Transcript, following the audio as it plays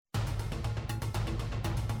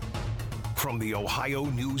From the Ohio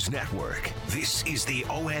News Network, this is the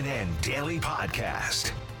ONN Daily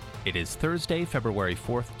Podcast. It is Thursday, February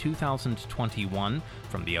 4th, 2021.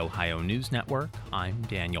 From the Ohio News Network, I'm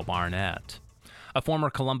Daniel Barnett. A former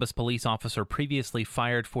Columbus police officer previously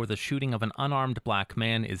fired for the shooting of an unarmed black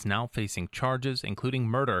man is now facing charges, including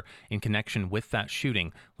murder, in connection with that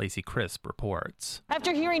shooting, Lacey Crisp reports.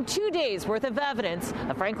 After hearing 2 days' worth of evidence,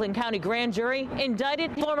 a Franklin County grand jury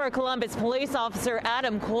indicted former Columbus police officer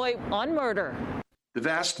Adam Coy on murder. The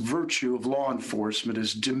vast virtue of law enforcement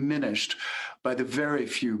is diminished by the very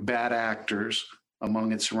few bad actors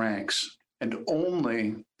among its ranks, and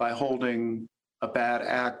only by holding a bad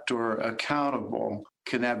actor accountable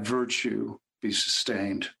can that virtue be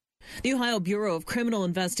sustained. The Ohio Bureau of Criminal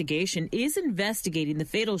Investigation is investigating the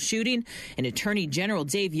fatal shooting, and Attorney General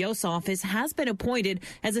Dave Yost's office has been appointed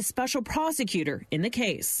as a special prosecutor in the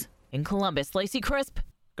case. In Columbus, Lacey Crisp.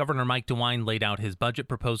 Governor Mike DeWine laid out his budget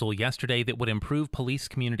proposal yesterday that would improve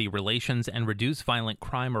police-community relations and reduce violent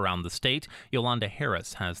crime around the state. Yolanda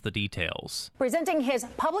Harris has the details. Presenting his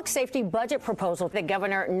public safety budget proposal, the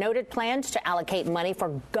governor noted plans to allocate money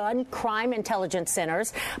for gun crime intelligence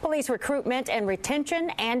centers, police recruitment and retention,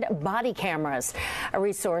 and body cameras. A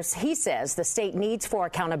resource he says the state needs for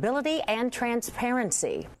accountability and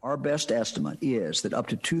transparency. Our best estimate is that up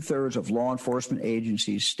to two-thirds of law enforcement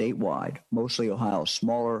agencies statewide, mostly Ohio's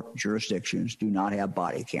smaller jurisdictions, do not have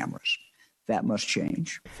body cameras. That must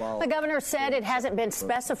change. The governor said it hasn't been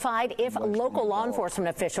specified if local law enforcement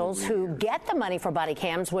officials who get the money for body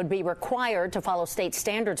cams would be required to follow state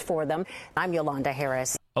standards for them. I'm Yolanda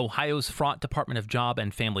Harris. Ohio's fraught Department of Job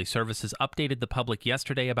and Family Services updated the public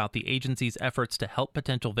yesterday about the agency's efforts to help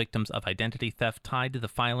potential victims of identity theft tied to the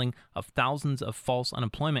filing of thousands of false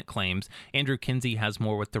unemployment claims. Andrew Kinsey has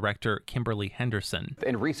more with Director Kimberly Henderson.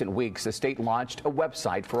 In recent weeks, the state launched a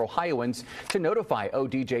website for Ohioans to notify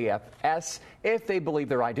ODJFS if they believe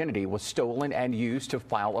their identity was stolen and used to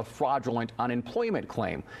file a fraudulent unemployment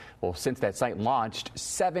claim. Well, since that site launched,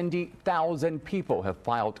 70,000 people have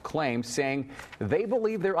filed claims saying they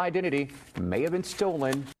believe their identity may have been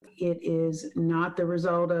stolen. It is not the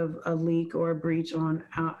result of a leak or a breach on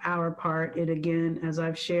our part. It, again, as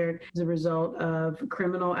I've shared, is a result of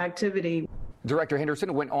criminal activity. Director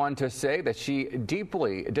Henderson went on to say that she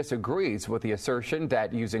deeply disagrees with the assertion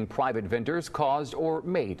that using private vendors caused or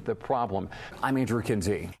made the problem. I'm Andrew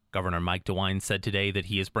Kinsey. Governor Mike DeWine said today that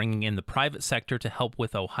he is bringing in the private sector to help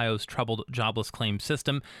with Ohio's troubled jobless claim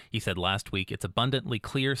system. He said last week it's abundantly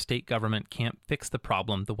clear state government can't fix the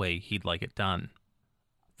problem the way he'd like it done.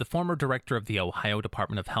 The former director of the Ohio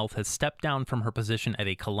Department of Health has stepped down from her position at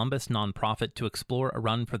a Columbus nonprofit to explore a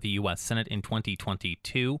run for the U.S. Senate in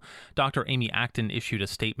 2022. Dr. Amy Acton issued a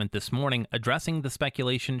statement this morning addressing the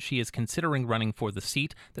speculation she is considering running for the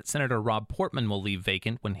seat that Senator Rob Portman will leave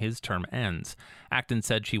vacant when his term ends. Acton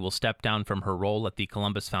said she will step down from her role at the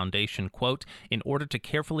Columbus Foundation, quote, in order to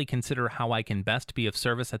carefully consider how I can best be of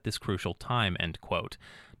service at this crucial time, end quote.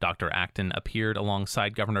 Dr. Acton appeared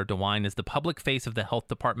alongside Governor DeWine as the public face of the health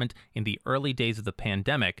department in the early days of the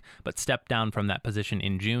pandemic, but stepped down from that position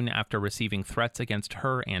in June after receiving threats against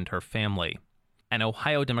her and her family. An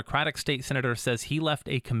Ohio Democratic state senator says he left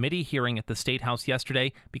a committee hearing at the State House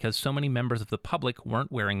yesterday because so many members of the public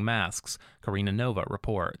weren't wearing masks. Karina Nova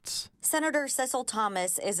reports. Senator Cecil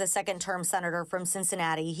Thomas is a second-term senator from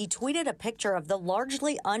Cincinnati. He tweeted a picture of the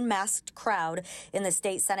largely unmasked crowd in the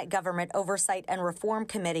state Senate Government Oversight and Reform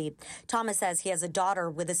Committee. Thomas says he has a daughter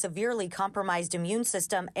with a severely compromised immune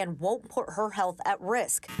system and won't put her health at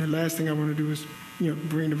risk. The last thing I want to do is,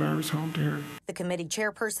 bring the virus home to her. The committee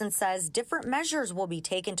chairperson says different measures will be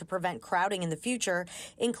taken to prevent crowding in the future,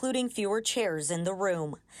 including fewer chairs in the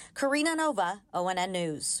room. Karina Nova, ONN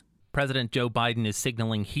News. President Joe Biden is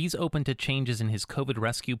signaling he's open to changes in his COVID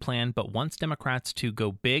rescue plan, but wants Democrats to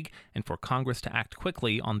go big and for Congress to act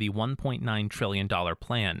quickly on the $1.9 trillion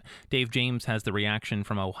plan. Dave James has the reaction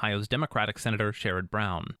from Ohio's Democratic Senator Sherrod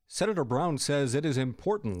Brown. Senator Brown says it is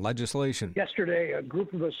important legislation. Yesterday, a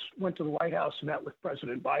group of us went to the White House and met with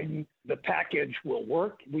President Biden. The package will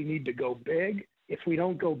work. We need to go big. If we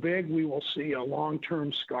don't go big, we will see a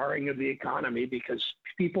long-term scarring of the economy because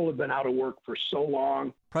people have been out of work for so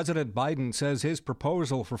long. President Biden says his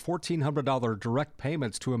proposal for $1,400 direct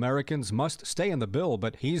payments to Americans must stay in the bill,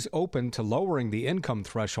 but he's open to lowering the income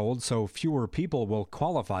threshold so fewer people will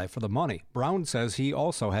qualify for the money. Brown says he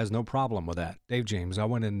also has no problem with that. Dave James,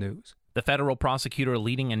 ONN News. The federal prosecutor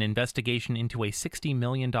leading an investigation into a $60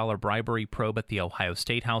 million bribery probe at the Ohio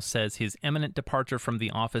State House says his imminent departure from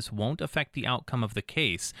the office won't affect the outcome of the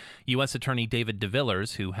case. U.S. Attorney David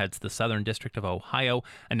DeVillers, who heads the Southern District of Ohio,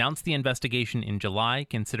 announced the investigation in July,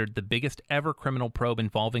 considered the biggest ever criminal probe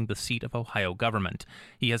involving the seat of Ohio government.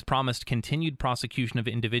 He has promised continued prosecution of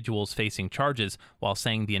individuals facing charges, while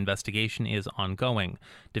saying the investigation is ongoing.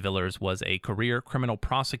 DeVillers was a career criminal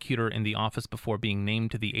prosecutor in the office before being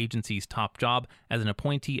named to the agency's top job as an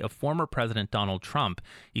appointee of former President Donald Trump.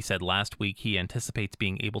 He said last week he anticipates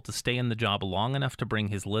being able to stay in the job long enough to bring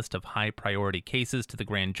his list of high-priority cases to the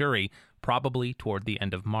grand jury, probably toward the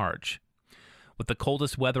end of March. With the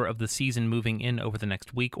coldest weather of the season moving in over the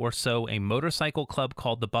next week or so, a motorcycle club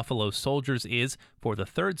called the Buffalo Soldiers is, for the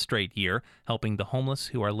third straight year, helping the homeless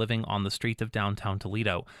who are living on the streets of downtown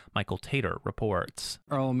Toledo. Michael Tater reports.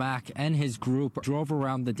 Earl Mack and his group drove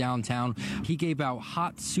around the downtown. He gave out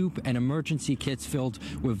hot soup and emergency kits filled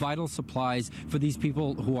with vital supplies for these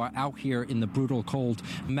people who are out here in the brutal cold.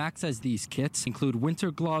 Mack says these kits include winter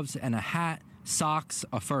gloves and a hat, socks,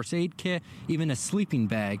 a first aid kit, even a sleeping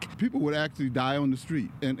bag. People would actually die on the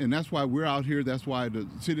street, and that's why we're out here. That's why the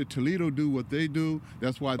city of Toledo do what they do.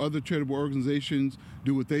 That's why other charitable organizations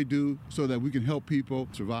do what they do, so that we can help people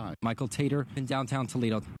survive. Michael Tater in downtown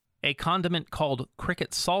Toledo. A condiment called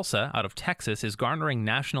cricket salsa out of Texas is garnering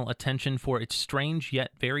national attention for its strange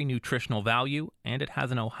yet very nutritional value, and it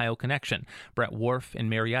has an Ohio connection. Brett Wharf in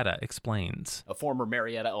Marietta explains. A former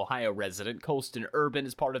Marietta, Ohio resident, Colston Urban,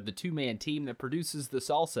 is part of the two-man team that produces the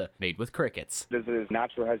salsa made with crickets. There's this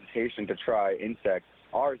natural hesitation to try insects.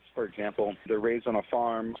 Ours, for example, they're raised on a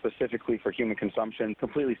farm specifically for human consumption,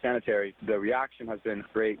 completely sanitary. The reaction has been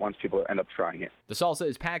great once people end up trying it. The salsa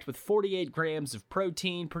is packed with 48 grams of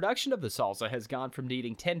protein. Production of the salsa has gone from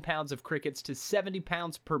needing 10 pounds of crickets to 70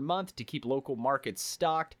 pounds per month to keep local markets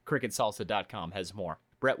stocked. CricketSalsa.com has more.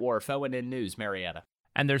 Brett Wharf, ONN News, Marietta.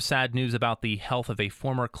 And there's sad news about the health of a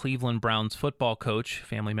former Cleveland Browns football coach.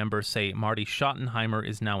 Family members say Marty Schottenheimer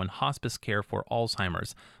is now in hospice care for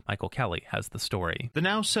Alzheimer's. Michael Kelly has the story. The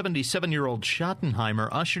now 77-year-old Schottenheimer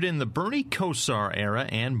ushered in the Bernie Kosar era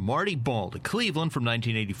and Marty Ball to Cleveland from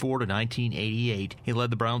 1984 to 1988. He led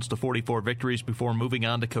the Browns to 44 victories before moving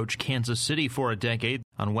on to coach Kansas City for a decade.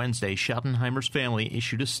 On Wednesday, Schottenheimer's family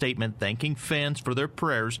issued a statement thanking fans for their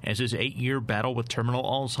prayers as his 8-year battle with terminal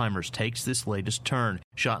Alzheimer's takes this latest turn.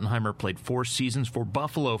 Schottenheimer played 4 seasons for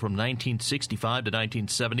Buffalo from 1965 to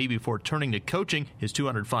 1970 before turning to coaching. His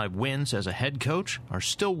 205 wins as a head coach are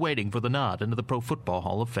still waiting for the nod into the Pro Football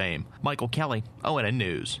Hall of Fame. Michael Kelly, ONN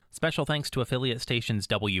News. Special thanks to affiliate stations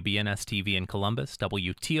WBNS-TV in Columbus,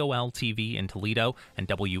 WTOL-TV in Toledo, and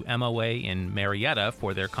WMOA in Marietta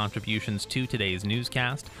for their contributions to today's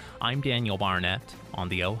newscast. I'm Daniel Barnett on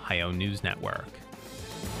the Ohio News Network.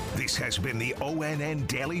 This has been the ONN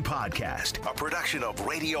Daily Podcast, a production of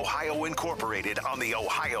Radio Ohio Incorporated on the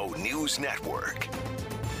Ohio News Network.